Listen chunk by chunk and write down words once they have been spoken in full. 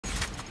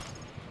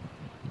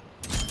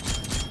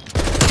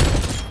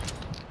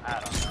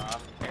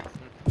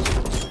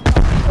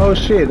Oh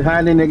shit,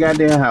 hiding in the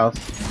goddamn house.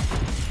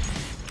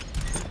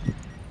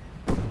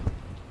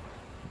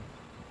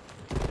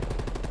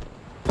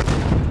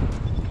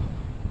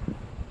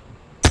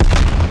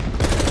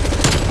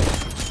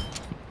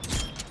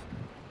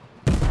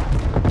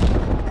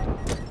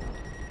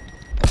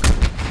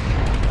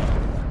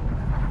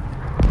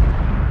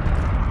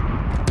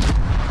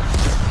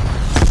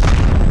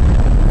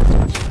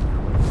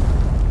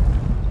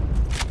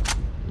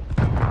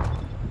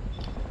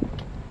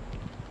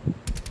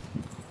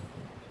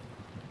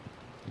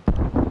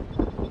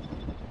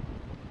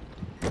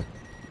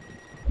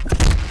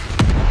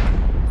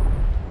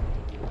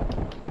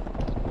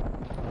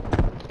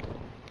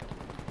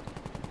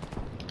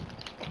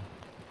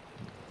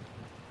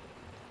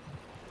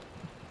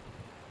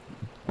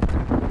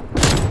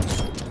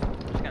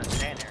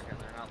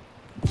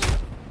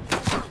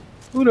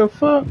 Who the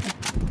fuck?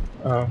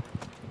 Oh.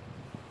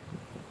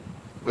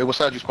 Wait, what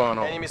side you spawn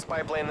on? Enemy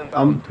spy plane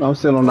inbound. I'm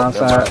still on our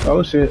side.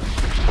 Oh shit.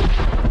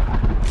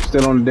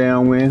 Still on the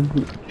downwind.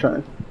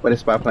 Trying. Where the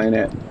spy plane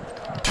at?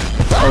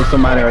 Oh,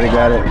 somebody already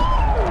got it.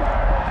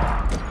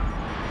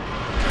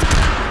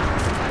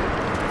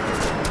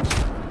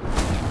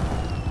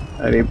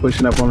 Are they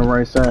pushing up on the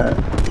right side?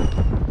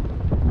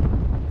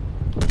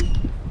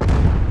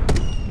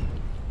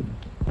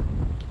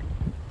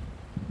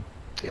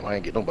 Damn, I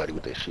ain't get nobody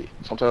with that shit.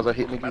 Sometimes I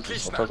hit niggas,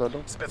 sometimes I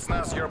don't.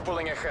 Spetsnaz, you're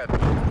pulling ahead.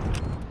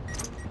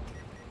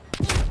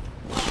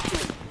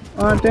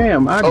 Oh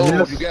damn!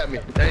 Oh, you got me.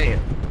 Damn.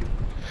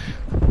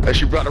 Hey,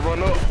 she about to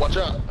run up. Watch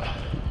out.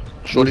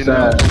 Shorty in the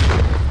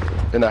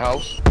house. In the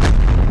house. She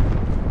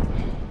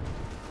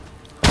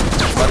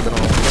might have been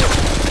on.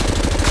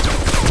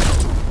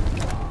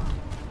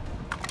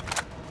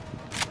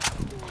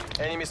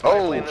 Enemy spy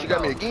plane Oh, she inbound.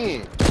 got me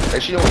again. Hey,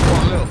 she on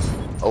spawn left.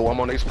 Oh, I'm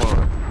on their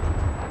spawn.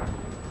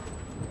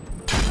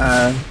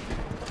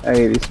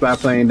 Hey, the spy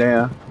plane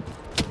down.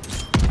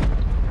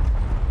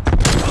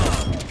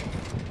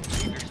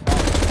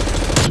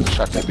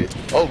 Shot that bitch.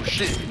 Oh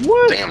shit.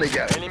 What? Damn, they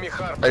got it. Enemy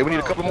hard. Hey, we need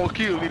a couple more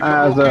kills. We need a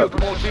Eyes couple more up.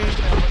 kills. Come on,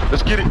 team.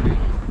 Let's get it.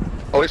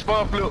 Oh, they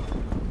spawn flip.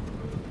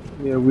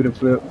 Yeah, we the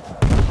flip.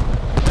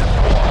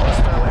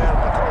 Hostile air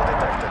patrol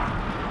detected.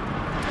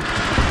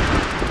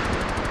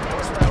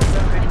 Hostile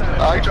sentry turret.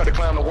 Ah, he tried to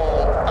climb the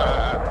wall.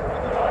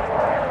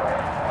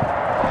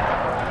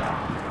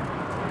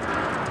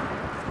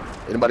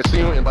 Anybody see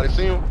him? Anybody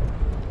see him?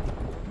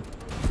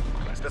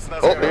 Spetsnaz,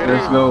 Oh, you're there it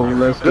Let's is. go.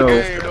 Let's Good go.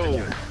 game,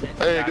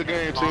 though. Hey, good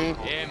game, team.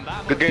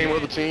 Good game,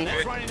 other team.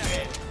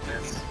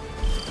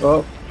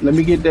 Oh, let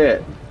me get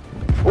that.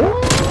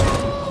 Ooh.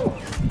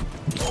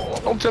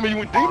 Don't tell me you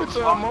went demon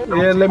time, Mo.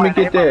 Yeah, let me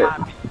get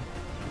that.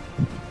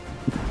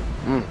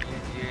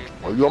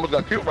 Well, you almost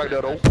got killed right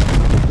there, though.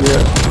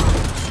 Yeah.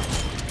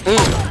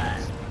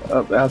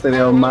 I said,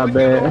 oh, my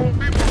bad.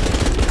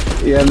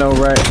 Yeah, I know,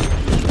 right?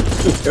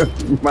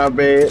 My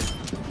bad.